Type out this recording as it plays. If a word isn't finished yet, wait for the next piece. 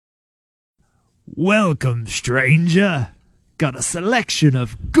Welcome, stranger. Got a selection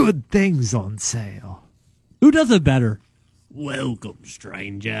of good things on sale. Who does it better? Welcome,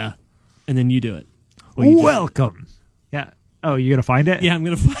 stranger. And then you do it. Well, Welcome. Yeah. Oh, you gonna find it? Yeah, I'm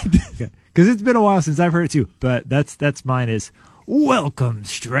gonna find it. Okay. Because it's been a while since I've heard it too. But that's mine is welcome,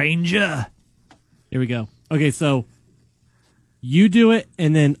 stranger. Here we go. Okay, so you do it,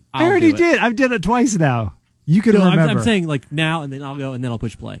 and then I already do it. did. I've done it twice now. You can No, remember. I'm saying like now, and then I'll go, and then I'll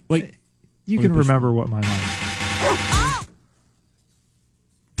push play. Wait, you let me can push remember what mine is.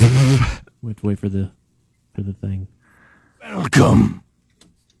 we have to wait for the thing. Welcome.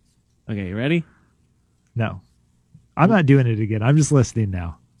 Okay, you ready? No. I'm not doing it again. I'm just listening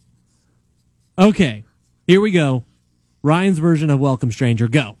now. Okay, here we go. Ryan's version of Welcome, Stranger.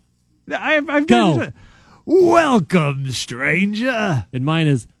 Go. I've Go. done it. Welcome, stranger. And mine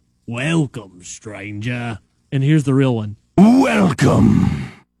is Welcome, Stranger. And here's the real one.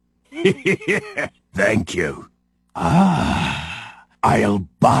 Welcome. Thank you. I'll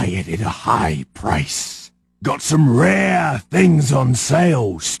buy it at a high price. Got some rare things on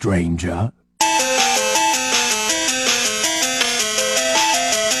sale, stranger.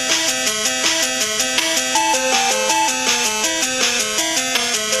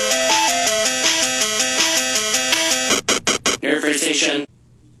 Airfare station.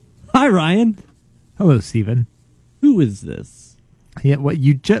 Hi, Ryan. Hello, Steven. Who is this? Yeah, what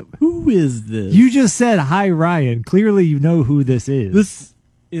you just Who is this? you just said hi, Ryan. Clearly, you know who this is. This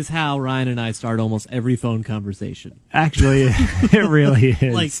is how Ryan and I start almost every phone conversation. Actually, it really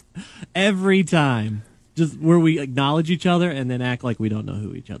is. Like every time, just where we acknowledge each other and then act like we don't know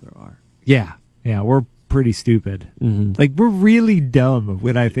who each other are. yeah, we're pretty stupid. Mm-hmm. Like we're really dumb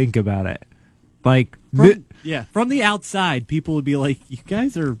when I think about it. Like, From the outside, people would be like, "You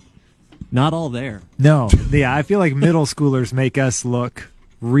guys are not all there." no, yeah, I feel like middle schoolers make us look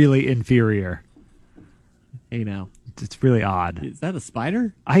really inferior. Hey, now, It's really odd. is that a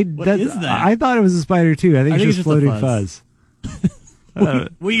spider? What is that? I thought it was a spider too. I think it's just a floating fuzz. fuzz.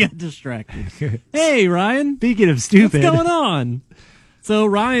 We got distracted. Hey, Ryan. Speaking of stupid, What's going on? So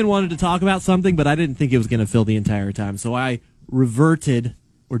Ryan wanted to talk about something, but I didn't think it was going to fill the entire time. So I diverted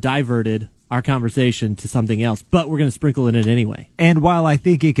our conversation to something else, but we're going to sprinkle it in anyway. and while I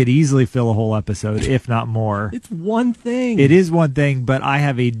think it could easily fill a whole episode, if not more, It's one thing. it is one thing, but I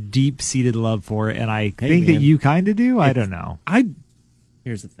have a deep-seated love for it, and I think that man. you kind of do. I don't know.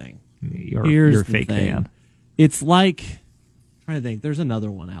 Here's the thing. You're a fake thing. fan. It's like, I'm trying to think. There's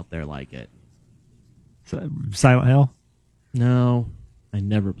another one out there like it. Silent Hill? No, I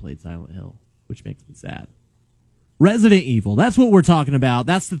never played Silent Hill, which makes me sad. Resident Evil. That's what we're talking about.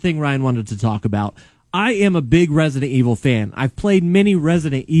 That's the thing Ryan wanted to talk about. I am a big Resident Evil fan. I've played many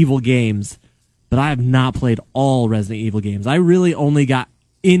Resident Evil games, but I have not played all Resident Evil games. I really only got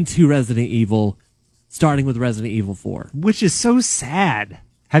into Resident Evil starting with Resident Evil 4. Which is so sad.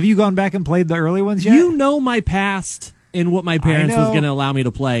 Have you gone back and played the early ones yet? You know my past and what my parents was know. going to allow me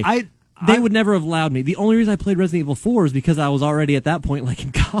to play. They would never have allowed me. The only reason I played Resident Evil 4 is because I was already at that point, like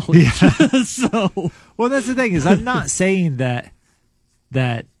in college. Yeah. So, Well, that's the thing is, I'm not saying that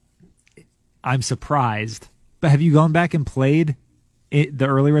I'm surprised, but have you gone back and played the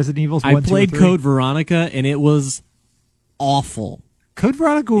early Resident Evils? I 1, 2, or played 3? Code Veronica, and it was awful. Code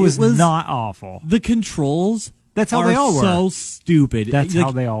Veronica was was- not awful. The controls That's how are they all were. so stupid. That's Like,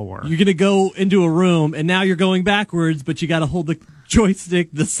 how they all were. You're going to go into a room, and now you're going backwards, but you got to hold the joystick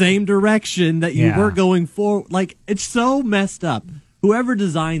the same direction that you Yeah. were going forward. Like, it's so messed up. Whoever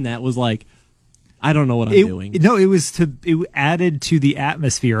designed that was like, I don't know what I'm doing. No, it added to the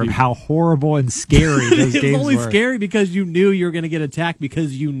atmosphere of how horrible and scary those It games was only were. scary because you knew you were going to get attacked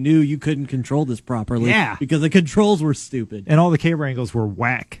because you knew you couldn't control this properly. Yeah. Because the controls were stupid. And all the camera angles were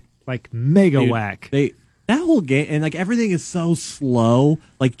whack, like mega Dude, whack. That whole game, and like everything is so slow,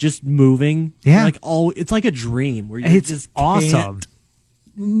 like just moving. Yeah. Like it's like a dream where you It's just awesome. can't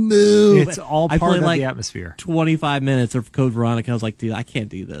move. It's all I part played of like the atmosphere. 25 minutes of Code Veronica. I was like, dude, I can't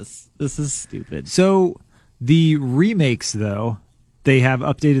do this. This is stupid. So the remakes, though, they have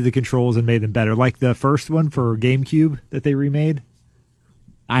updated the controls and made them better. Like the first one for GameCube that they remade.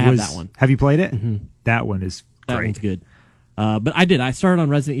 I have that one. Have you played it? Mm-hmm. That one is That great. one's good. But I did. I started on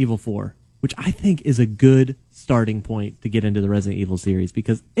Resident Evil 4, which I think is a good starting point to get into the Resident Evil series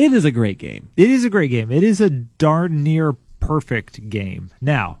because it is a great game. It is a great game. It is a darn near perfect game.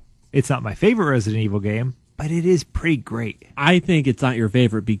 Now, it's not my favorite Resident Evil game, but it is pretty great. I think it's not your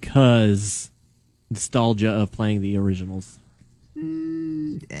favorite because nostalgia of playing the originals.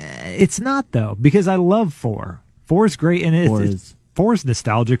 It's not, though, because I love 4. 4 is great, and it's 4 is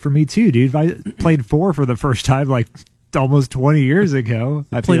nostalgic for me, too, dude. I played 4 for the first time, like, almost 20 years ago.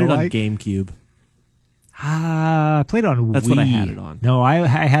 I played feel it on like. GameCube. I played it on That's Wii. what I had it on. No, I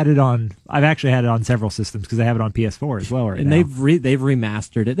had it on. I've actually had it on several systems because I have it on PS4 as well right And now. they've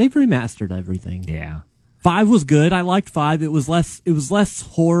remastered it. They've remastered everything. Yeah. 5 was good. I liked 5. It was less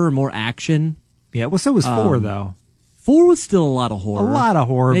horror, more action. Yeah. Well, so was 4 though. 4 was still a lot of horror. A lot of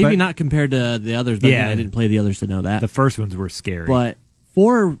horror, Maybe but not compared to the others, but Yeah. I didn't play the others to know that. the first ones were scary. But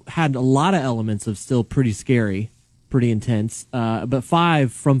 4 had a lot of elements of still pretty scary, pretty intense. But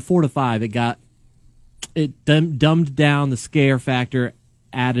 5, from 4 to 5, it dumbed down the scare factor,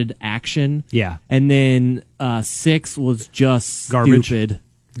 added action. Yeah. And then 6 was just Garbage. stupid.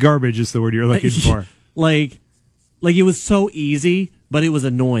 Garbage is the word you're looking for. Like it was so easy, but it was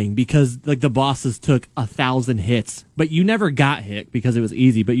annoying because like the bosses took 1,000 hits, but you never got hit because it was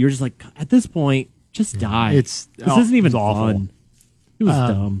easy. But you're just like, at this point, just die. This isn't even it's awful. fun. It was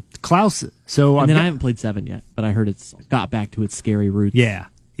dumb. Klaus. So And I'm then get- I haven't played 7 yet, but I heard it's got back to its scary roots. Yeah,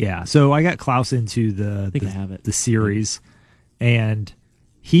 yeah. So I got Klaus into think I have it. the series, and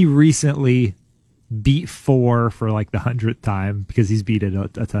he recently beat 4 for like the 100th time because he's beat it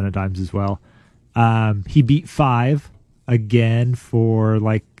a ton of times as well. He beat 5 again for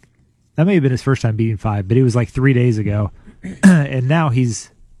like that may have been his first time beating 5, but it was like 3 days ago, and now he's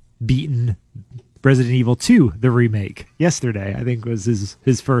beaten Resident Evil 2, the remake, yesterday. I think was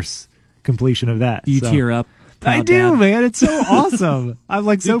his first completion of that. You So- tear up. I proud do, dad. man. It's so awesome. I'm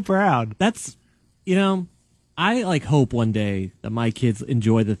like so proud. That's, I like hope one day that my kids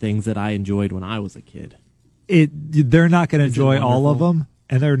enjoy the things that I enjoyed when I was a kid. They're not going to Is it enjoy all of wonderful? them,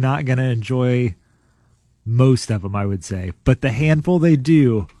 and they're not going to enjoy most of them, I would say. But the handful they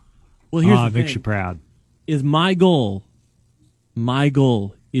do, Well, here's the makes thing. you proud. Is my goal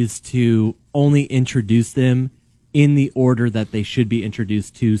is to only introduce them in the order that they should be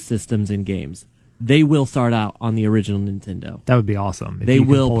introduced to systems and games. They will start out on the original Nintendo. That would be awesome. if They you can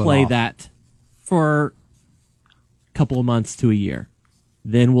pull will it play off. that for a couple of months to a year.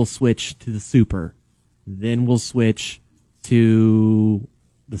 Then we'll switch to the Super. Then we'll switch to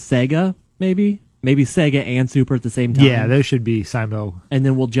the Sega, maybe Sega and Super at the same time. Yeah, those should be Simo. And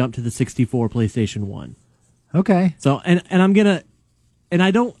then we'll jump to the 64 PlayStation 1. Okay. So and I'm gonna, and I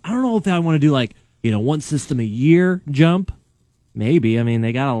don't know if I want to do like one system a year jump. Maybe. I mean,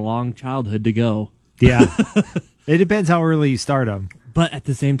 they got a long childhood to go. Yeah. It depends how early you start them. But at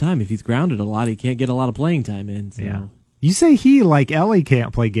the same time, if he's grounded a lot, he can't get a lot of playing time in. So Yeah. You say he, like Ellie,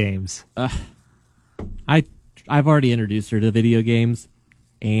 can't play games. I've already introduced her to video games,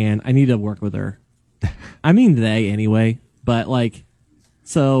 and I need to work with her. I mean, they anyway. But like,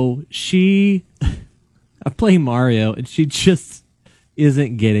 so I'm playing Mario, and she just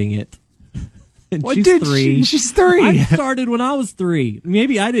isn't getting it. And What she's did 3. She's 3. I started when I was 3.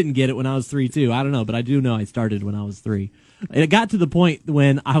 Maybe I didn't get it when I was 3 too. I don't know, but I do know I started when I was 3. It got to the point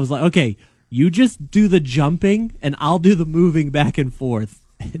when I was like, okay, you just do the jumping and I'll do the moving back and forth.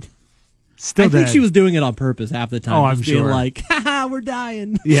 Still I think dead. she was doing it on purpose half the time. Oh, I'm just being sure. like, haha, we're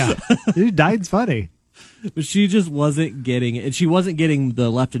dying. Yeah. Dude, dying's funny. But she just wasn't getting it. And she wasn't getting the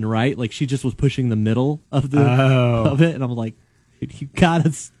left and right. Like, she just was pushing the middle of of it. And I'm like, dude, you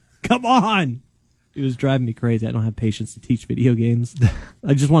gotta, come on. It was driving me crazy. I don't have patience to teach video games.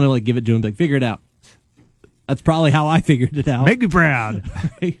 I just want to like give it to him, like figure it out. That's probably how I figured it out. Make me proud.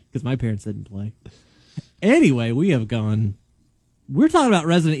 Because my parents didn't play. Anyway, we're talking about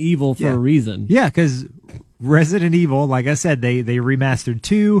Resident Evil for Yeah. a reason. Yeah, because Resident Evil, like I said, they remastered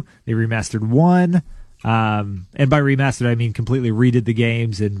 2, they remastered 1. And by remastered, I mean completely redid the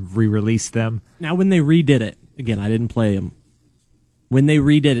games and re-released them. Now, when they redid it, again, I didn't play them. When they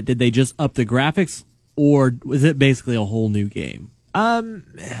redid it, did they just up the graphics, or was it basically a whole new game?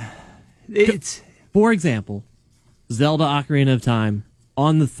 It's For example, Zelda Ocarina of Time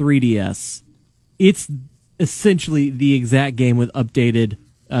on the 3DS, it's essentially the exact game with updated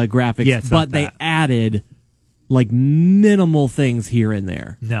graphics, Yeah, it's not but they that. added like minimal things here and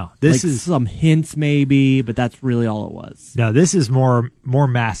there. no. This like is some hints maybe, but that's really all it was. no. This is more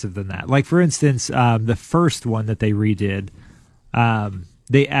massive than that. Like for instance, the first one that they redid,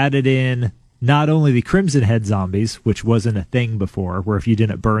 they added in not only the Crimson Head zombies, which wasn't a thing before, where if you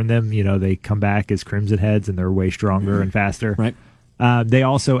didn't burn them, they come back as Crimson Heads and they're way stronger and faster. Right. They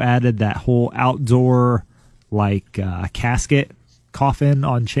also added that whole outdoor, like, casket coffin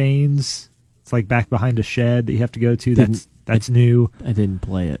on chains. It's like back behind a shed that you have to go to. That's new. I didn't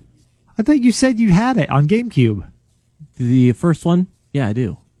play it. I thought you said you had it on GameCube. The first one? Yeah, I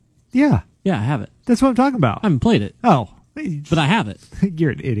do. Yeah, Yeah, I have it. that's what I'm talking about. I haven't played it, Oh, but I have it.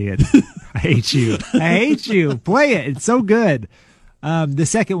 you're an idiot. I hate you. I hate you. Play it. It's so good. The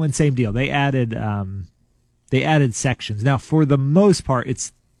second one, same deal. They added sections. Now, for the most part,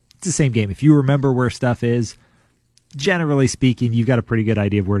 it's it's the same game. If you remember where stuff is, generally speaking, you've got a pretty good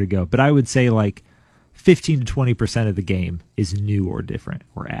idea of where to go. But I would say like 15 to 20% of the game is new or different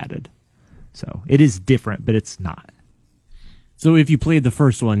or added. So it is different, but it's not. So if you played the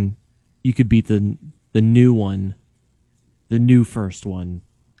first one, you could beat the new one, the new first one,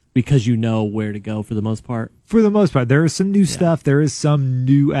 because you know where to go for the most part. For the most part, there is some new stuff. There is some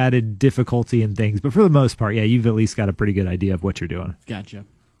new added difficulty and things. But for the most part, yeah, you've at least got a pretty good idea of what you're doing. Gotcha.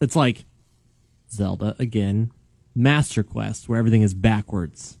 It's like Zelda, again, Master Quest, where everything is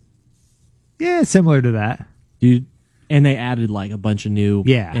backwards. Yeah, similar to that. Dude, and they added like a bunch of new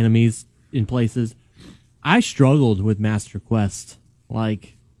enemies in places. I struggled with Master Quest.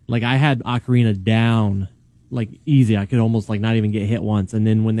 Like I had Ocarina down like easy. I could almost like not even get hit once. And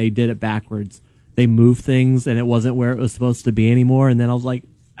then when they did it backwards, they moved things and it wasn't where it was supposed to be anymore. And then I was like,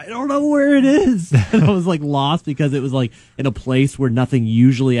 I don't know where it is. And I was like lost because it was like in a place where nothing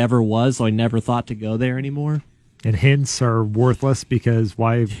usually ever was. So I never thought to go there anymore. And hints are worthless because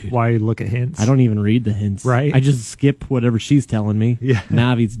why look at hints? I don't even read the hints. Right. I just skip whatever she's telling me. Yeah.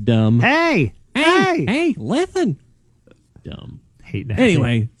 Navi's dumb. Hey, listen. Dumb. Hate Navi.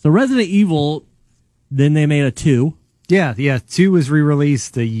 Anyway, so Resident Evil, then they made a 2. Yeah. 2 was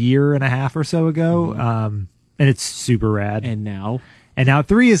re-released a year and a half or so ago, and it's super rad. And now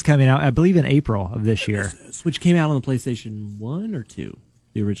 3 is coming out, I believe, in April of this year. Which came out on the PlayStation 1 or 2,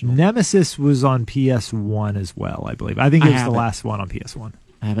 the original. Nemesis was on PS1 as well, I believe. I think it was the last one on PS1.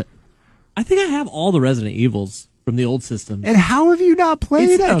 I have it. I think I have all the Resident Evils from the old systems. And how have you not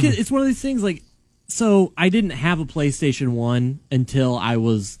played them? It's one of these things like, so I didn't have a PlayStation 1 until I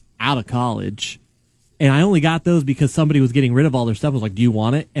was out of college. And I only got those because somebody was getting rid of all their stuff. I was like, do you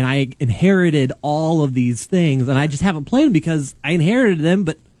want it? And I inherited all of these things, and I just haven't played them because I inherited them,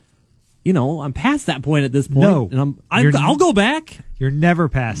 but, you know, I'm past that point at this point. No. And I'll go back. You're never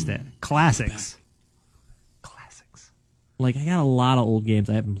past it. Classics. Like, I got a lot of old games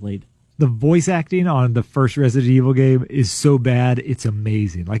I haven't played. The voice acting on the first Resident Evil game is so bad, it's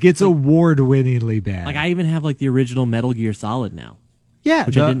amazing. Like, it's award-winningly bad. Like, I even have, like, the original Metal Gear Solid now. Yeah.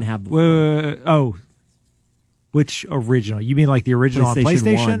 Which I didn't have before. Which original? You mean like the original on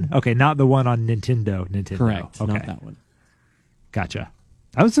PlayStation? 1. Okay, not the one on Nintendo. Correct. Okay. Not that one. Gotcha.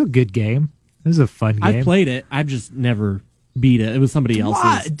 That was a good game. It was a fun game. I played it. I've just never beat it. It was somebody else's.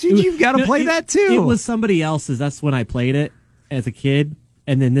 What? Dude, you've got to play that too. It was somebody else's. That's when I played it as a kid.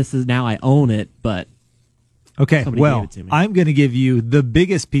 And then now I own it, but okay, somebody well, gave it to me. I'm going to give you the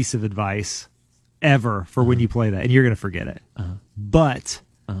biggest piece of advice ever for when you play that, and you're going to forget it. But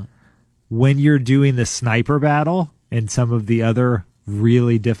when you're doing the sniper battle and some of the other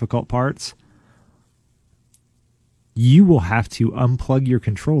really difficult parts, you will have to unplug your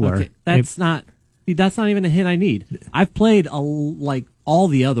controller. Okay, that's not even a hint I need. I've played like all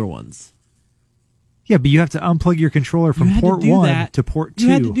the other ones. Yeah, but you have to unplug your controller from port 1 to port 2.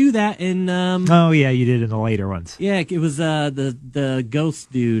 You had to do that in oh yeah, you did in the later ones. Yeah, it was the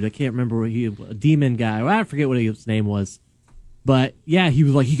ghost dude. I can't remember what a demon guy. Well, I forget what his name was. But yeah, he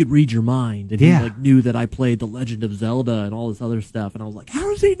was like, he could read your mind, and he like knew that I played The Legend of Zelda and all this other stuff, and I was like, how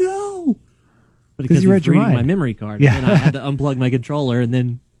does he know? But because he was reading my memory card, and I had to unplug my controller, and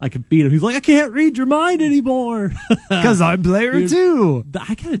then I could beat him. He's like, I can't read your mind anymore. Because I'm player 2.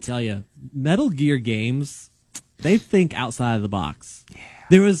 I gotta tell you, Metal Gear games, they think outside of the box.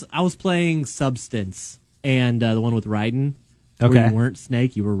 Yeah. I was playing Substance, and the one with Raiden. Okay. Where you weren't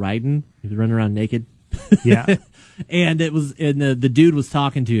Snake, you were Raiden. You were running around naked. Yeah. And the dude was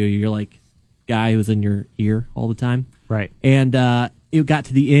talking to you. You're like, guy who's in your ear all the time. Right. And it got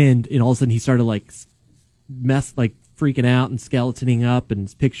to the end, and all of a sudden he started like freaking out and skeletoning up in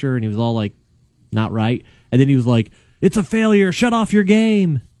his picture, and he was all like, not right. And then he was like, it's a failure. Shut off your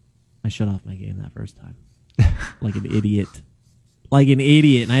game. I shut off my game that first time. Like an idiot.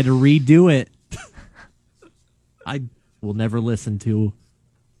 And I had to redo it. I will never listen to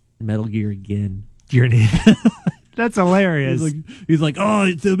Metal Gear again. You're an idiot. That's hilarious. He's like,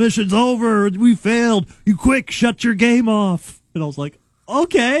 oh, the mission's over. We failed. You quick, shut your game off. And I was like,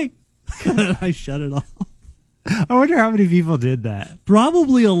 okay. I shut it off. I wonder how many people did that.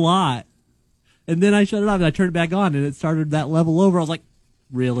 Probably a lot. And then I shut it off and I turned it back on and it started that level over. I was like,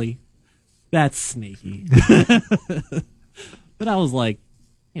 really? That's sneaky. But I was like,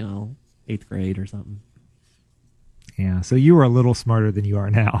 8th grade or something. Yeah, so you were a little smarter than you are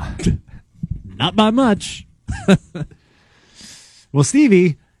now. Not by much. Well,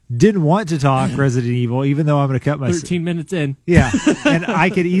 Stevie didn't want to talk Resident Evil, even though I'm going to cut my 13 minutes in. Yeah, and I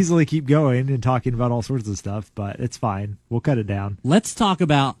could easily keep going and talking about all sorts of stuff, but it's fine. We'll cut it down. Let's talk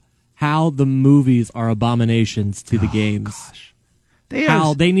about how the movies are abominations to the games. Gosh.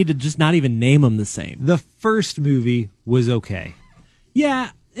 how they need to just not even name them the same. The first movie was okay.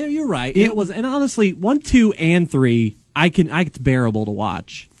 Yeah, you're right. It was, and honestly, 1, 2, and 3, it's bearable to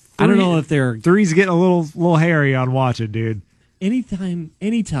watch. I don't know if they're 3's getting a little hairy on watching, dude. anytime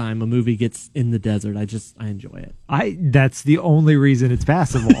a movie gets in the desert, I enjoy it. That's the only reason it's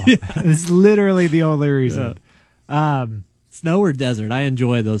passable. It's literally the only reason. Snow or desert, I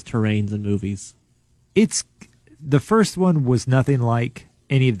enjoy those terrains in movies. It's the first one was nothing like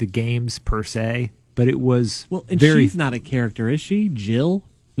any of the games per se, but it was And she's not a character, is she? Jill?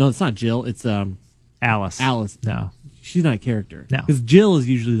 No, it's not Jill. It's Alice. Alice. No. She's not a character. No. Because Jill is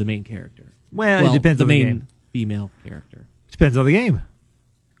usually the main character. Well, it depends on the main game. female character. Depends on the game.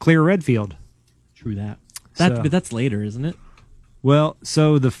 Claire Redfield. True that. So- But that's later, isn't it? Well,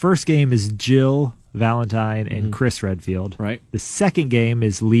 so the first game is Jill Valentine and Chris Redfield. Right. The second game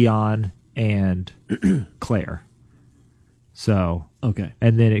is Leon and Claire. So, Okay.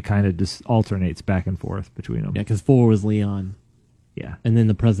 and then it kind of just alternates back and forth between them. Yeah, because 4 was Leon. Yeah. And then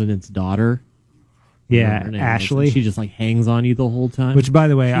the president's daughter. Yeah, whatever her name is, Ashley. and she just like hangs on you the whole time. Which, by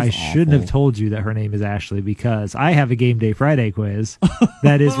the way, I She's shouldn't have awful. told you that her name is Ashley because I have a Game Day Friday quiz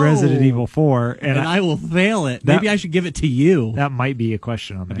that is Resident Evil 4, and I will fail it. Maybe I should give it to you. that might be a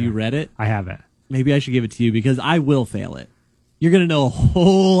question on there. Have you read it? I haven't. Maybe I should give it to you because I will fail it. You're going to know a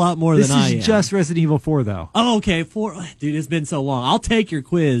whole lot more This than I am. is just Resident Evil 4, though. Oh, okay. Dude, it's been so long. I'll take your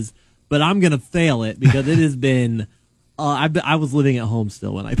quiz, but I'm going to fail it because it has been... I was living at home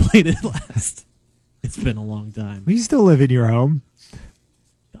still when I played it last. It's been a long time. You still live in your home.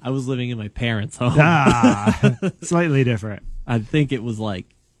 I was living in my parents' home. Slightly different. I think it was like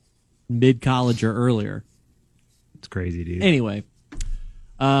mid-college or earlier. It's crazy, dude. Anyway,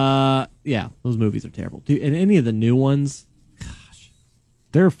 yeah, those movies are terrible. Dude, and any of the new ones,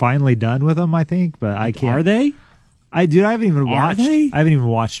 They're finally done with them, I think, but I can't. are they? I haven't even Are watched. they? I haven't even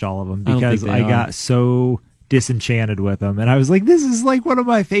watched all of them I don't because think I they got so disenchanted with them, and I was like, "This is like one of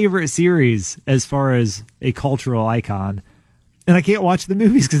my favorite series as far as a cultural icon," and I can't watch the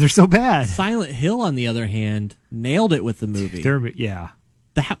movies because they're so bad. Silent Hill, on the other hand, nailed it with the movie. Yeah,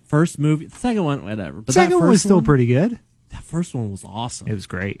 The first movie, the second one, whatever. But second that one was first still pretty good. That first one was awesome. It was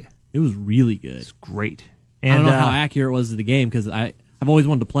great. It was really good. Great. I And don't know how accurate it was to the game because I've always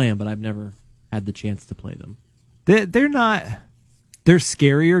wanted to play them, but I've never had the chance to play them. they're not. They're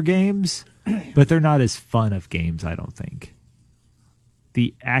scarier games, but they're not as fun of games, I don't think.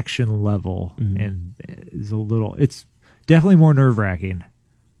 The action level and is a little. It's definitely more nerve-wracking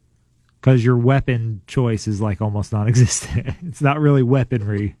because your weapon choice is like almost non-existent. It's not really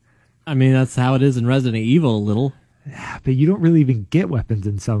weaponry, I mean, that's how it is in Resident Evil a little. but you don't really even get weapons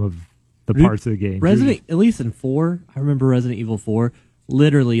in some of the parts of the game. At least in 4, I remember Resident Evil 4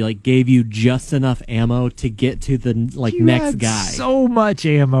 literally like gave you just enough ammo to get to the You next had guy. so much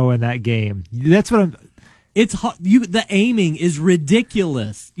ammo in that game. That's what I'm. It's the aiming is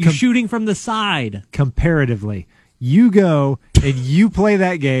ridiculous. You're shooting from the side. Comparatively, you go and you play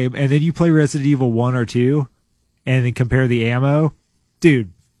that game, and then you play Resident Evil 1 or 2, and then compare the ammo.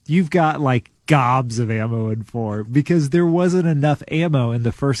 Dude, you've got like gobs of ammo in 4 because there wasn't enough ammo in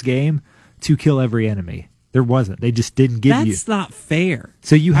the first game to kill every enemy. There wasn't. They just didn't give you. That's not fair.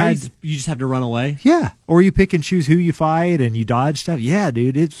 So you How had. you just have to run away Yeah. Or you pick and choose who you fight and you dodge stuff. Yeah,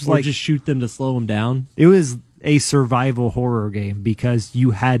 dude. It's or like. just shoot them to slow them down. It was a survival horror game because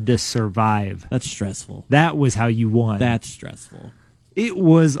you had to survive. That's stressful. That was how you won. That's stressful. It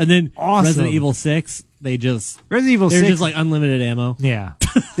was And then awesome. Resident Evil 6, Resident Evil they're 6. just like unlimited ammo. Yeah.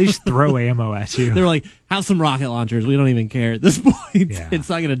 They just throw ammo at you. They're like, have some rocket launchers. We don't even care at this point. Yeah. It's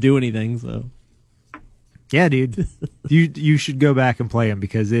not going to do anything. So Yeah, dude. You should go back and play them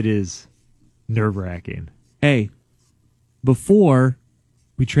because it is nerve-wracking. hey, before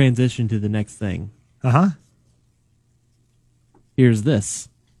we transition to the next thing, Uh-huh. here's this.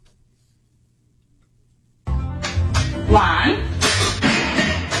 One.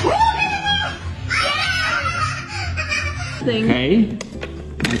 Okay,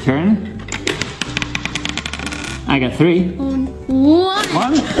 my turn. I got 3. One.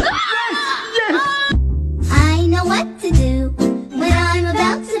 I know what to do when I'm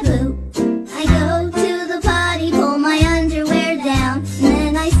about to poop. I go to the potty, pull my underwear down, and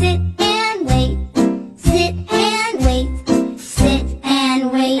then I sit and wait, sit and wait, sit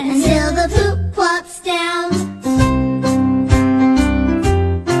and wait until the poop plops down.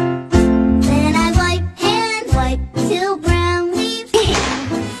 Then I wipe and wipe till brown leaves down.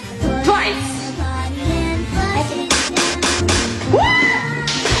 Put Twice. it in the potty and flush it down.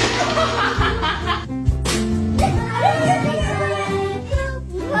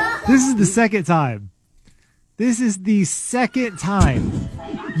 This is the second time This is the second time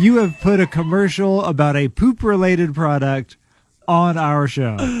you have put a commercial about a poop-related product on our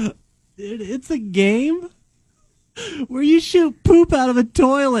show. Dude, it's a game where you shoot poop out of a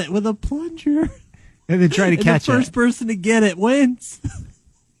toilet with a plunger. And then try to catch the first it. person to get it wins.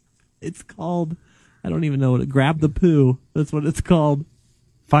 It's called, I don't even know what it, Grab the Poo. That's what it's called.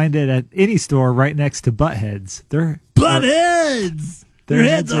 Find it at any store right next to Buttheads. They're Buttheads! Their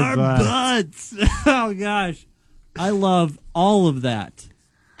heads are butts. butts. Oh, gosh. I love all of that.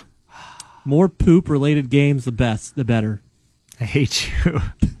 More poop-related games, the best, the better. I hate you.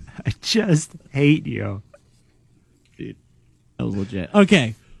 I just hate you. Dude, that was legit.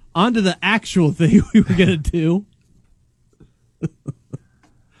 Okay, on to the actual thing we were going to do.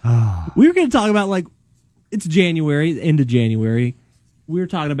 We were going to talk about, like, it's January, end of January. We were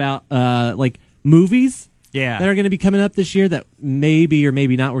talking about, like, movies Yeah. that are going to be coming up this year that maybe or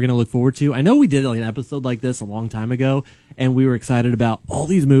maybe not we're going to look forward to. I know we did like an episode like this a long time ago, and we were excited about all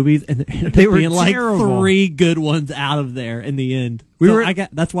these movies, and They were being like terrible. 3 good ones out of there in the end.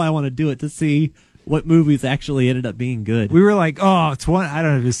 That's why I want to do it, to see what movies actually ended up being good. We were like, oh, I don't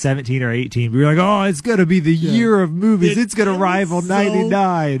know if it was 17 or 18. We were like, oh, it's going to be the year of movies. It's going to rival so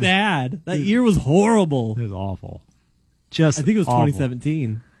 99. Bad. That year was horrible. It was awful. Just I think it was awful.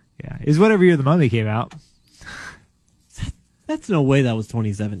 2017. Yeah. It was whatever year The Mummy came out. That's no way that was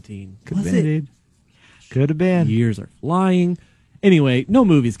 2017. Could have Was been, it? dude. Could have been. Years are flying. Anyway, no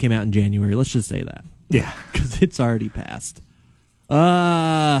movies came out in January. Let's just say that. Yeah. Because it's already passed.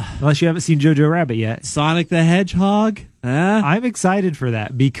 Unless you haven't seen Jojo Rabbit yet. Sonic the Hedgehog. Huh? I'm excited for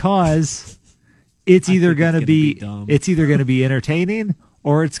that because it's either think going to it's gonna be be dumb. it's either going to be entertaining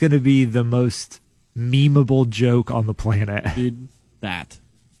or it's going to be the most memeable joke on the planet. Dude, that.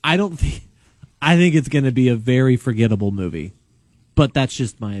 I think it's going to be a very forgettable movie. But that's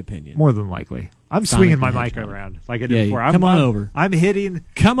just my opinion. More than likely. I'm Sonic swinging the my mic Hedgehog. around like I did Yeah, before. come on over. I'm hitting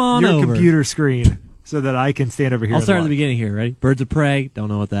Come on your over. computer screen so that I can stand over here. I'll and start at the watch. beginning here, ready? Birds of Prey. Don't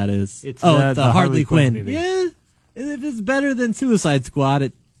know what that is. It's it's the Harley Quinn. movie. Yeah. If it's better than Suicide Squad,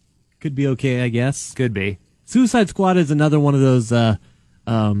 it could be okay, I guess. Could be. Suicide Squad is another one of those, another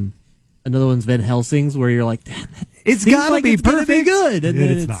one's Van Helsing's where you're like, damn, that It's seems gotta like be it's gonna perfect. good, and And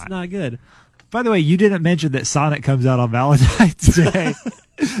then it's it's not good. By the way, you didn't mention that Sonic comes out on Valentine's Day.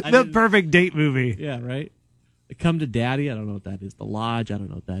 The didn't- perfect date movie. Yeah, right? Come to Daddy, I don't know what that is. The Lodge, I don't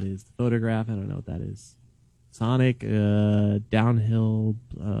know what that is. The Photograph, I don't know what that is. Sonic, Downhill,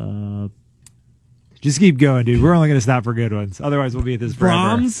 Just keep going, dude. We're only going to stop for good ones. Otherwise, we'll be at this forever.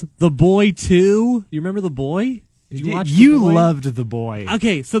 Brahms, The Boy 2. You remember The Boy? Did you watch The You Boy? loved The Boy.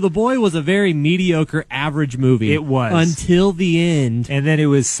 Okay, so The Boy was a very mediocre, average movie. It was. Until the end. And then it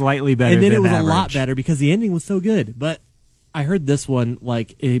was slightly better And then than it was average. a lot better because the ending was so good. But I heard this one,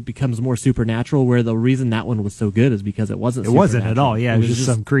 like, it becomes more supernatural, where the reason that one was so good is because it wasn't It wasn't at supernatural. all. Yeah, it was just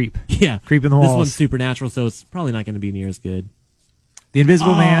some creep. Yeah. Creep in the This walls. one's supernatural, so it's probably not going to be near as good. The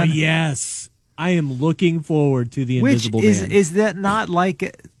Invisible Man. Oh, yes. I am looking forward to The Which Invisible is Man. is that not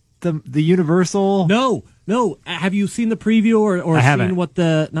like the Universal? No. Have you seen the preview or I seen haven't. what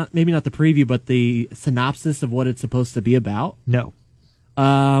maybe not the preview, but the synopsis of what it's supposed to be about? No.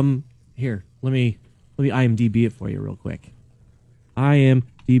 Here, let me IMDb it for you real quick.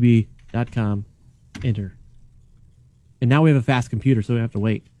 IMDb.com. Enter. And now we have a fast computer, so we don't have to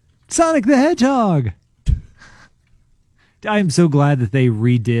wait. Sonic the Hedgehog. I'm so glad that they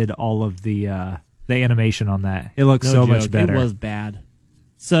redid all of the animation on that. It looks No so joke, much better. It was bad.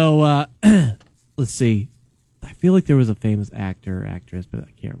 So let's see. I feel like there was a famous actor or actress, but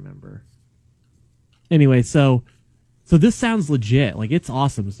I can't remember. Anyway, so this sounds legit. Like, it's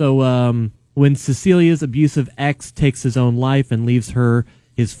awesome. So when Cecilia's abusive ex takes his own life and leaves her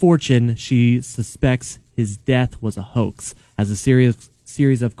his fortune, she suspects his death was a hoax. As a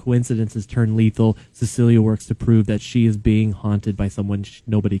series of coincidences turn lethal, Cecilia works to prove that she is being haunted by someone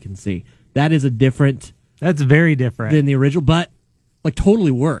nobody can see. That is a different That's very different. than the original, but like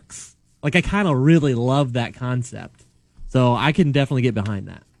totally works. Like, I kind of really love that concept, so I can definitely get behind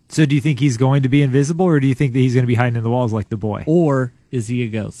that. So do you think he's going to be invisible, or do you think that he's going to be hiding in the walls like the boy? Or is he a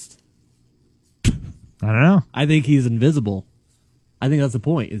ghost? I don't know. I think he's invisible. I think that's the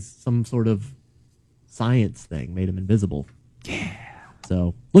point. Is some sort of science thing made him invisible. Yeah.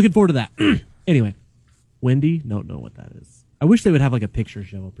 So looking forward to that. Anyway, Wendy, don't know what that is. I wish they would have like a picture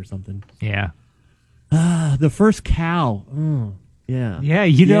show up or something. Yeah. The first cow. Oh, yeah. Yeah,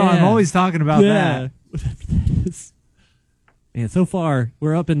 I'm Yeah. always talking about that. Whatever that is. Man, so far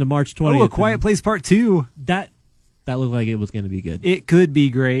we're up into March 20th. Oh, A Quiet and Place Part 2. That looked like it was going to be good. It could be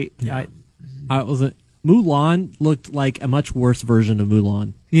great. Yeah. I Mulan looked like a much worse version of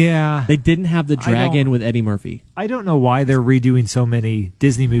Mulan. Yeah. They didn't have the I dragon don't- with Eddie Murphy. I don't know why they're redoing so many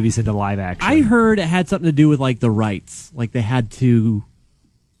Disney movies into live action. I heard it had something to do with like the rights. Like they had to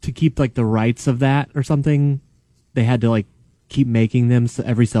keep like the rights of that or something. They had to like keep making them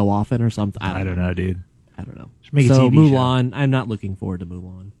every so often or something. I don't know, dude. I don't know. make a So TV show. Mulan, I'm not looking forward to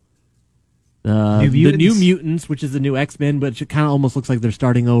Mulan. New The New Mutants? Mutants, which is the new X-Men, but it kind of almost looks like they're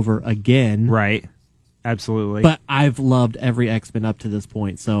starting over again. Right. Absolutely. But I've loved every X-Men up to this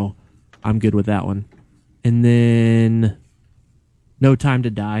point, so I'm good with that one. And then No Time to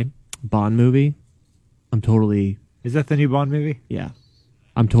Die, Bond movie. I'm totally, is that the new Bond movie? yeah.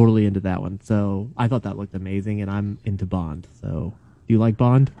 I'm totally into that one. So I thought that looked amazing, and I'm into Bond. So do you like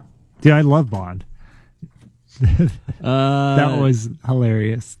Bond? Dude, I love Bond. That was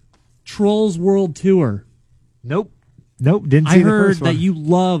hilarious. Trolls World Tour. Nope. Didn't see I the heard first that one. you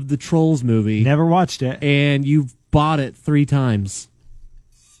love the Trolls movie, Never watched it. and you've bought it 3 times.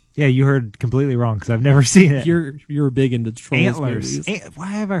 Yeah, you heard completely wrong because I've never seen it. You're big into Trolls Antlers. movies. Why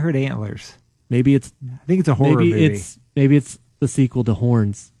have I heard Antlers? Maybe it's I think it's a horror movie. maybe it's the sequel to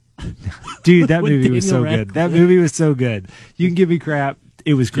Horns. Dude, that with movie was so Daniel good. Radcliffe. That movie was so good. You can give me crap.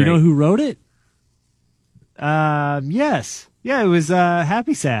 It was Do you great. know who wrote it? Yes. Yeah, it was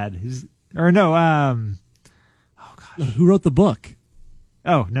Happy Sad. Who wrote the book?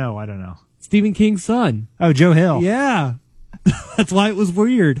 Oh, no, I don't know. Stephen King's son. Oh, Joe Hill. Yeah. That's why it was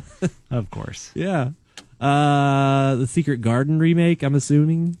weird. Of course. Yeah. The Secret Garden remake, I'm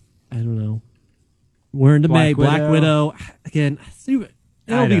assuming. I don't know. We're into May. Black Widow. Again, it'll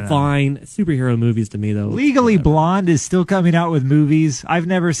don't be know. fine. Superhero movies to me, though. Legally Blonde is still coming out with movies. I've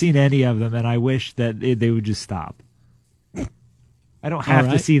never seen any of them, and I wish that they would just stop. I don't have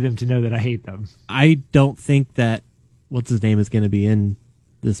to right. see them to know that I hate them. I don't think that, what's his name, is going to be in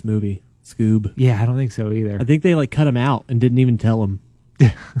this movie. Scoob. Yeah, I don't think so either. I think they cut him out and didn't even tell him.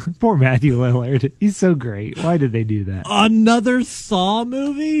 Poor Matthew Lillard. He's so great. Why did they do that? Another Saw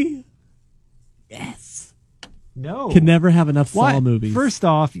movie? Yes. No. Can never have enough Why? Saw movies. First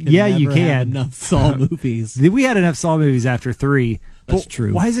off, Can yeah, you never have can. enough Saw movies. We had enough Saw movies after 3. That's But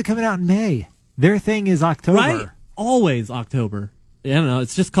true. Why is it coming out in May? Their thing is October. Right? Always October. I don't know.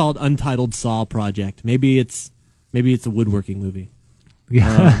 It's just called Untitled Saw Project. Maybe it's a woodworking movie.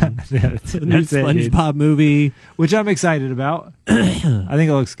 Yeah, that's The new it, dude. SpongeBob movie. Which I'm excited about. I think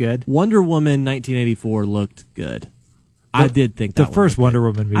it looks good. Wonder Woman 1984 looked good. I did think The that one first looked Wonder good.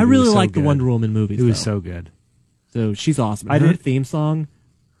 Woman movie I really was so like the good. Wonder Woman movies. It was though. so good. So she's awesome. I Her did- theme song,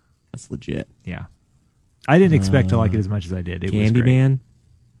 that's legit. Yeah. I didn't expect to like it as much as I did. It was great. Candyman.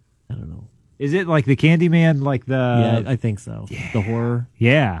 I don't know. Is it like the Candyman, like the... Yeah, I think so. The horror.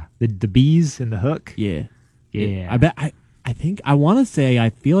 Yeah, the bees and the hook. Yeah. Yeah. I think I want to say I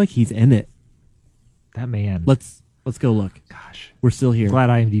feel like he's in it. That man. Let's go look. Gosh. We're still here. Glad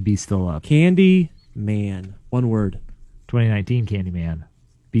IMDb's still up. Candy Man. One word. 2019 Candyman.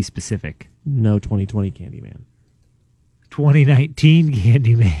 Be specific. No 2020 Candyman. 2019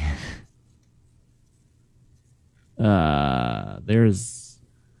 Candyman.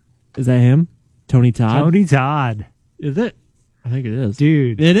 Is that him? Tony Todd? Tony Todd. Is it? I think it is.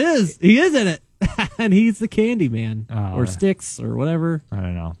 Dude. It is. He is in it. And he's the Candyman. Oh. Or Sticks or whatever. I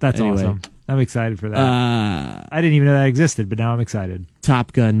don't know. That's Anyway. awesome. I'm excited for that. I didn't even know that existed, but now I'm excited.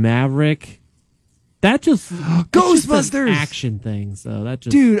 Top Gun Maverick. That just Ghostbusters! it's just an action thing. So that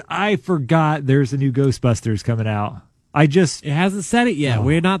just Dude, I forgot there's a new Ghostbusters coming out. it hasn't said it yet. Oh.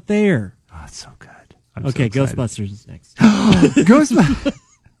 We're not there. Oh, it's so good. I'm Okay, so excited. Ghostbusters is next. Ghostbusters.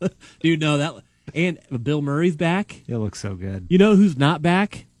 Dude, no, that and Bill Murray's back. It looks so good. You know who's not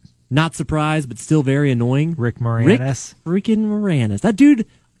back? Not surprised, but still very annoying. Rick Moranis. Rick freaking Moranis. That dude,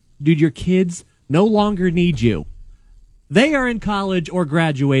 your kids no longer need you. They are in college or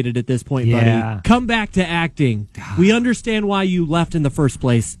graduated at this point, Yeah. buddy. Come back to acting. We understand why you left in the first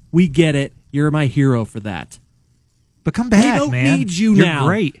place. We get it. You're my hero for that. But come back, They don't man. need you You're now.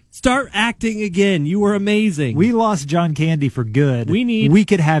 great. Start acting again. You were amazing. We lost John Candy for good. We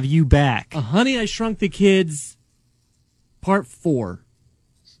could have you back. Honey, I Shrunk the Kids, Part 4.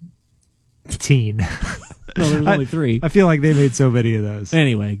 Teen. No, there's only 3. I feel like they made so many of those.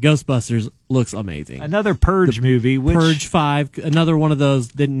 Anyway, Ghostbusters looks amazing. Another Purge movie. Which, Purge 5, another one of those,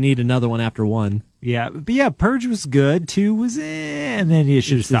 didn't need another one after 1. Yeah, but yeah, Purge was good. 2 was and then you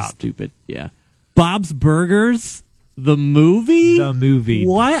should have It's just stopped. stupid, yeah. Bob's Burgers, the movie? The movie.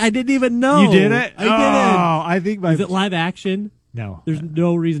 What? I didn't even know. You did it? I didn't. Oh, I think my... Is it live action? No. There's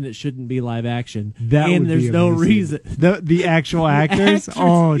no reason it shouldn't be live action. That and would there's be no amazing. reason. The actual actors? Actors,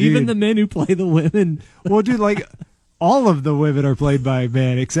 Oh, dude. even the men who play the women. Well, dude, like, all of the women are played by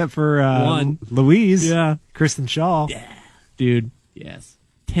men except for One. Louise. Yeah. Kristen Shaw. Dude, yes.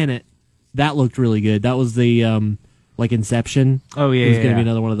 Tenet. That looked really good. That was the like Inception. Oh, yeah, It was yeah, going to be yeah.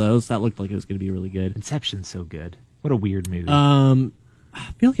 another one of those. That looked like it was going to be really good. Inception's so good. What a weird movie.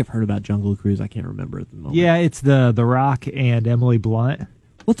 I feel like I've heard about Jungle Cruise. I can't remember at the moment. yeah, it's the Rock and Emily Blunt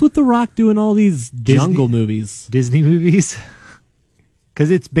What's with The Rock doing all these jungle movies? Disney movies. Because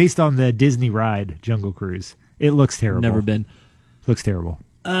it's based on the Disney ride, Jungle Cruise. It looks terrible. Never been. Looks terrible.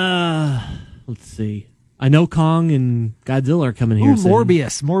 Let's see. I know Kong and Godzilla are coming here Ooh, soon.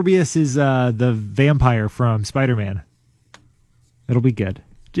 Morbius. Morbius is the vampire from Spider-Man. It'll be good.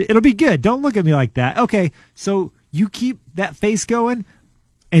 It'll be good. Don't look at me like that. Okay, so you keep that face going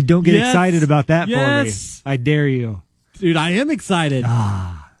and don't get Yes. excited about that Yes. for me. I dare you. Dude, I am excited.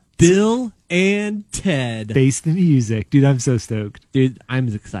 Bill and Ted. Face the music. Dude, I'm so stoked. Dude, I'm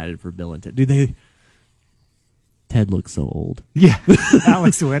excited for Bill and Ted. Dude, Ted looks so old. Yeah.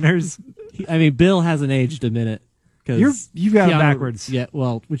 Alex Winters. I mean, Bill hasn't aged a minute. You got it backwards. Yeah,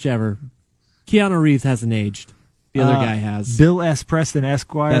 well, whichever. Keanu Reeves hasn't aged. The other guy has. Bill S. Preston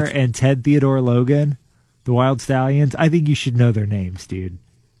Esquire That's- and Ted Theodore Logan, the Wild Stallions. I think you should know their names, dude.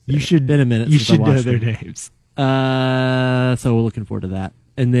 You should. Been a minute You since I should know watched their them. names. So we're looking forward to that.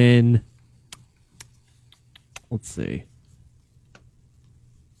 And then, let's see.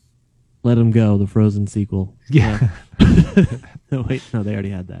 Let Him Go, the Frozen sequel. Yeah. No, wait, no, they already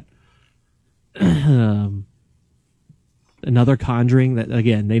had that. Another Conjuring that,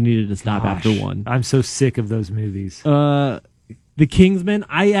 again, they needed to stop after Gosh, one. I'm so sick of those movies. The Kingsman,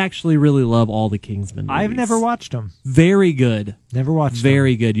 I actually really love all the Kingsman movies. I've never watched them. Very good. Never watched them.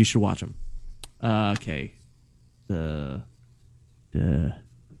 Very good. You should watch them. Okay.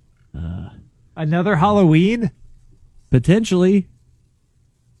 Another Halloween? Potentially.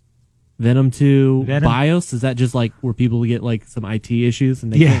 Venom 2. Venom. BIOS, is that just like where people get like some IT issues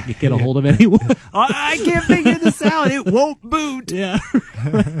and they Yeah. can't get a hold of anyone? I can't figure this out. It won't boot. Yeah.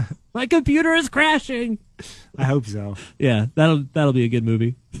 My computer is crashing. I hope so. Yeah, that'll be a good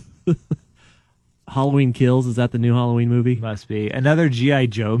movie. Halloween Kills, is that the new Halloween movie? Must be. Another G.I.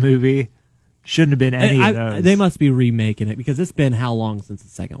 Joe movie. Shouldn't have been any of those. They must be remaking it because it's been how long since the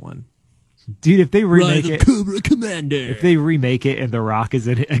second one? Dude, if they remake it, Cobra Commander. if they remake it and The Rock is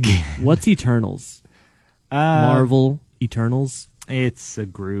in it again, What's Eternals? Marvel Eternals? it's a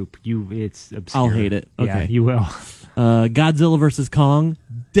group. It's obscure. I'll hate it. Yeah, Okay. you will. Godzilla versus Kong.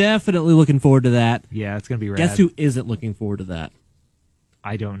 Definitely looking forward to that. Yeah, it's gonna be rad. Guess who isn't looking forward to that?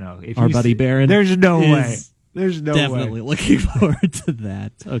 I don't know. If Our you buddy see- Baron. There's no is way. There's no definitely way. looking forward to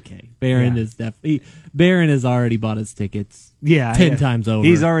that. Okay, Baron Yeah. is definitely. Baron has already bought his tickets. Yeah, 10 yeah. times over.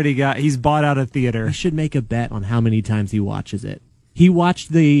 He's bought out a theater. We should make a bet on how many times he watches it. He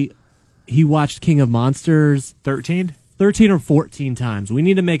watched King of Monsters 13? 13 or 14 times. We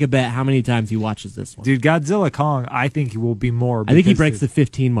need to make a bet how many times he watches this one. Dude, Godzilla Kong, I think will be more. I think he because breaks the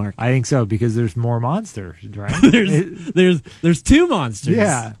 15 mark. I think so because there's more monsters, right? There's two monsters.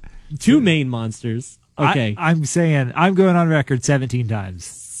 Yeah. Two main monsters. Okay. I'm saying I'm going on record 17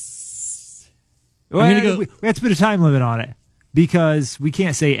 times. gonna go- We have to put a time limit on it because we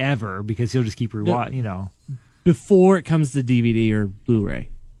can't say ever because he'll just keep rewatching. You know, Before it comes to DVD or Blu-ray.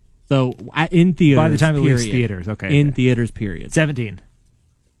 So in theaters. by the time it leaves period. theaters, okay. In okay. theaters, period. 17.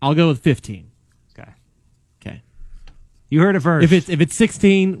 I'll go with 15. Okay, Okay. you heard it first. If it's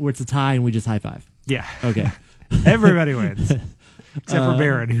 16, where it's a tie and we just high five. yeah, Okay. everybody wins except for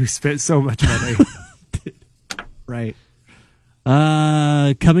Baron who spent so much money. Right.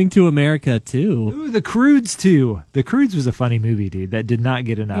 Coming to America too. Ooh, The Croods too. The Croods was a funny movie, dude. That did not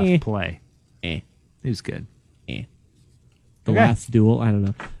get enough Eh. play. Eh. It was good. Eh. The Okay. Last Duel. I don't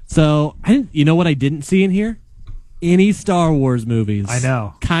know. So you know what I didn't see in here? Any Star Wars movies. I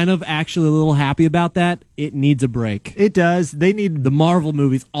know. Kind of actually a little happy about that. It needs a break. It does. They need The Marvel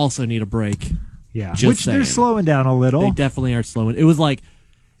movies also need a break. yeah, just which they're saying. slowing down a little. They definitely are slowing. It was like,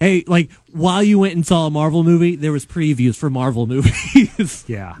 hey, like while you went and saw a Marvel movie, there was previews for Marvel movies.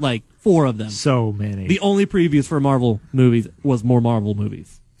 Yeah. Like 4 of them. So many. The only previews for Marvel movies was more Marvel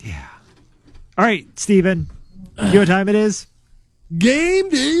movies. All right, Steven. You know what time it is? Game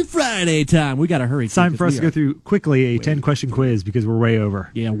Day Friday time. We got to hurry. It's time for us to go through quickly a 10-question quiz because we're way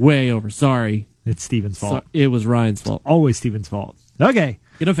over. Yeah, way over. Sorry. It's Steven's fault. It was Ryan's fault. Always Steven's fault. Okay.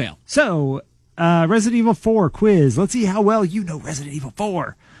 Gonna fail. So, Resident Evil 4 quiz. Let's see how well you know Resident Evil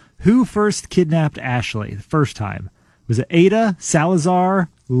 4. Who first kidnapped Ashley the first time? Was it Ada, Salazar,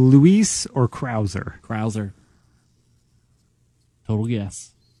 Luis, or Krauser? Krauser. Total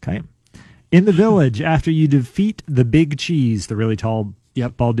guess. Okay. In the village, after you defeat the Big Cheese, the really tall,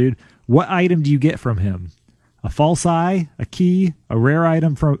 bald dude, what item do you get from him? A false eye, a key, a rare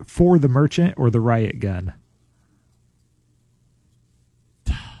item for the merchant, or the riot gun.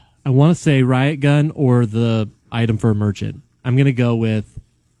 I want to say riot gun or the item for a merchant. I'm going to go with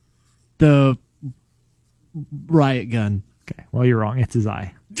the riot gun. Okay, well, you're wrong. It's his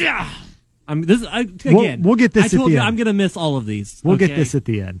eye. Yeah. Again, We'll get this I at told the you end. I'm going to miss all of these. We'll okay? get this at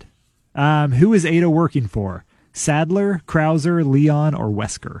the end. Who is Ada working for? Sadler, Krauser, Leon, or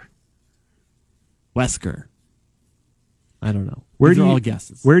Wesker? Wesker. I don't know. Where These do are you, all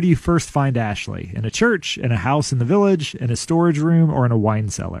guesses. Where do you first find Ashley? In a church, in a house in the village, in a storage room, or in a wine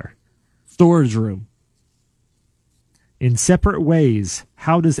cellar? Storage room. In separate ways,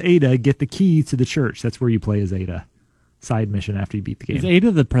 how does Ada get the key to the church? That's where you play as Ada. Side mission after you beat the game. Is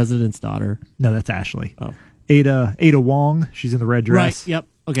Ada the president's daughter? No, that's Ashley. Oh. Ada Wong. She's in the red dress. Right. Yep.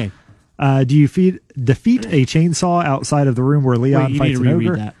 Okay. Do you defeat a chainsaw outside of the room where Leon Wait, you fights need an to reread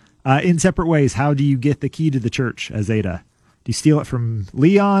ogre? that. In separate ways, how do you get the key to the church as Ada? Do you steal it from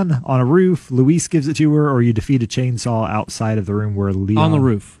Leon on a roof? Luis gives it to her, or you defeat a chainsaw outside of the room where Leon... On the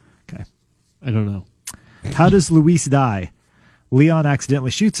roof. Okay. I don't know. How does Luis die? Leon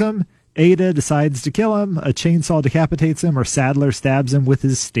accidentally shoots him. Ada decides to kill him. A chainsaw decapitates him, or Sadler stabs him with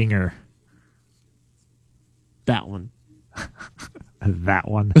his stinger. That one. That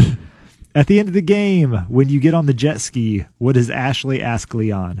one. At the end of the game, when you get on the jet ski, what does Ashley ask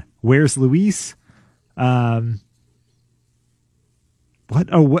Leon? Where's Luis? What?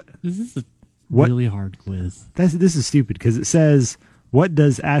 Oh, what? This is a What? really hard quiz. This is stupid because it says, what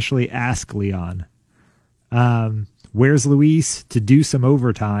does Ashley ask Leon? Where's Luis? To do some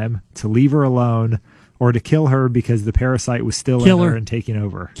overtime, to leave her alone, or to kill her because the parasite was still Kill in her her. and taking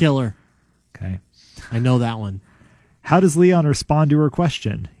over. Killer. Okay. I know that one. How does Leon respond to her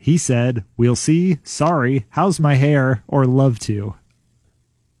question? He said, we'll see, sorry, how's my hair, or love to.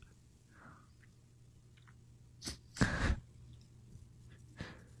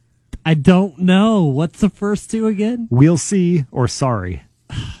 I don't know. What's the first two again? We'll see, or sorry.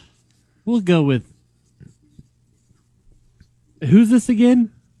 We'll go with. Who's this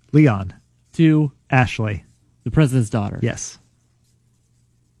again? Leon. To Ashley. the president's daughter. Yes.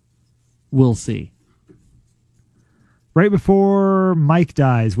 We'll see. Right before Mike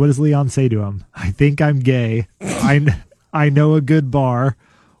dies, what does Leon say to him? I think I'm gay. I know a good bar.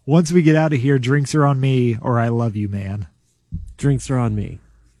 Once we get out of here, drinks are on me, or I love you, man. Drinks are on me.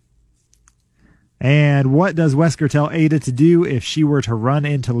 And what does Wesker tell Ada to do if she were to run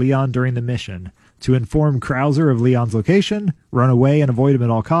into Leon during the mission? To inform Krauser of Leon's location, run away and avoid him at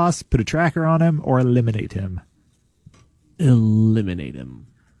all costs, put a tracker on him, or eliminate him? Eliminate him.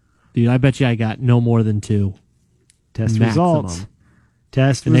 Dude, I bet you I got no more than two. Test Maximum. results.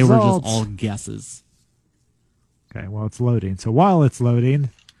 Test And results. they were just all guesses. Okay, well, it's loading. So while it's loading,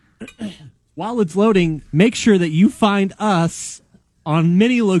 While it's loading, make sure that you find us on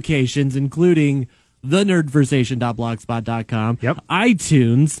many locations, including thenerdversation.blogspot.com, Yep.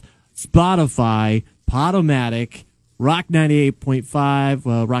 iTunes, Spotify, Podomatic, Rock 98.5,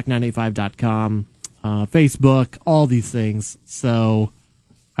 rock985.com, Facebook, all these things. So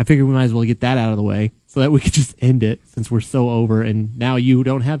I figured we might as well get that out of the way so that we could just end it since we're so over and now you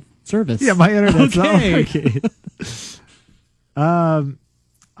don't have service. yeah, my internet's not Okay. working.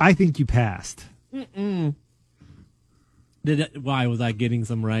 I think you passed Why was I getting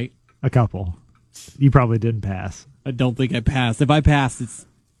some right? a couple. You probably didn't pass. I don't think I passed. If I pass, it's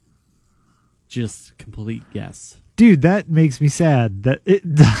just complete guess. Dude, that makes me sad that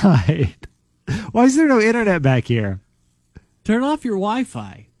it died. Why is there no internet back here? Turn off your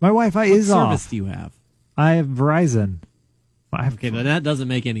Wi-Fi. My Wi-Fi What is service off. do you have? I have Verizon. Okay, then that doesn't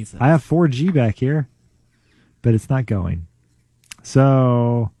make any sense. I have 4G back here, but it's not going.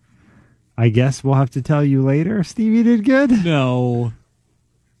 So I guess we'll have to tell you later. Stevie did good. No.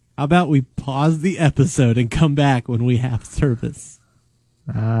 How about we pause the episode and come back when we have service?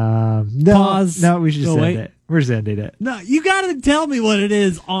 No, Pause. no, we should just No, end wait. it. We're just ending it. No, you got to tell me what it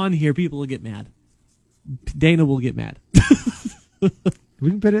is on here. People will get mad. Dana will get mad. We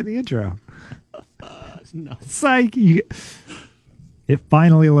can put it in the intro. No. Psych. It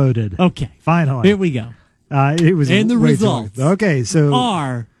finally loaded. Okay. Finally. Here we go. It was And the way too long. results Okay, so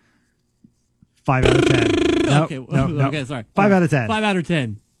Are 5 out of 10. Nope, okay. nope. Okay. Sorry. 5 out of 10. 5 out of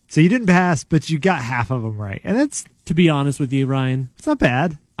 10. So you didn't pass, but you got half of them right, and it's To be honest with you, Ryan, not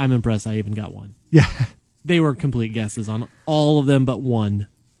bad. I'm impressed. I even got one. Yeah. They were complete guesses on all of them but one.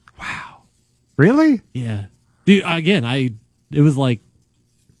 Really? Yeah. Dude, again, it was like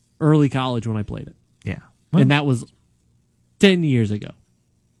early college when I played it. Yeah. And that was 10 years ago.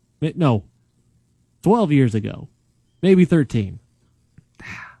 No, 12 years ago. Maybe 13.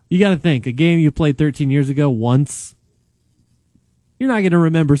 You got to think, a game you played 13 years ago once, you're not going to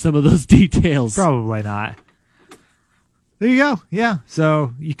remember some of those details. Probably not. There you go. Yeah.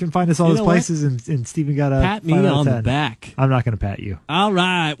 So you can find us all You those know what? places, and Steven got a Pat me 5 out of on the 10. back. I'm not going to pat you. All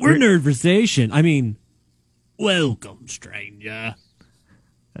right. We're Nerdversation. I mean, welcome, stranger.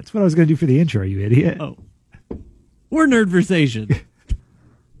 That's what I was going to do for the intro, you idiot. Oh. We're Nerdversation.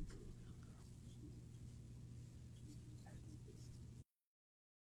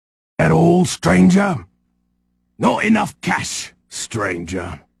 At all, stranger? Not enough cash,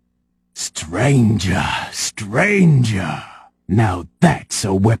 stranger. Stranger, stranger. Now that's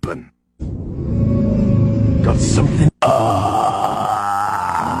a weapon. Got something?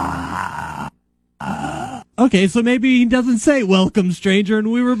 Okay, so maybe he doesn't say welcome, stranger,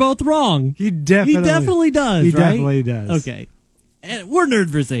 and we were both wrong. He definitely He definitely does, He right? definitely does. Okay. And we're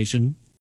Nerdversation.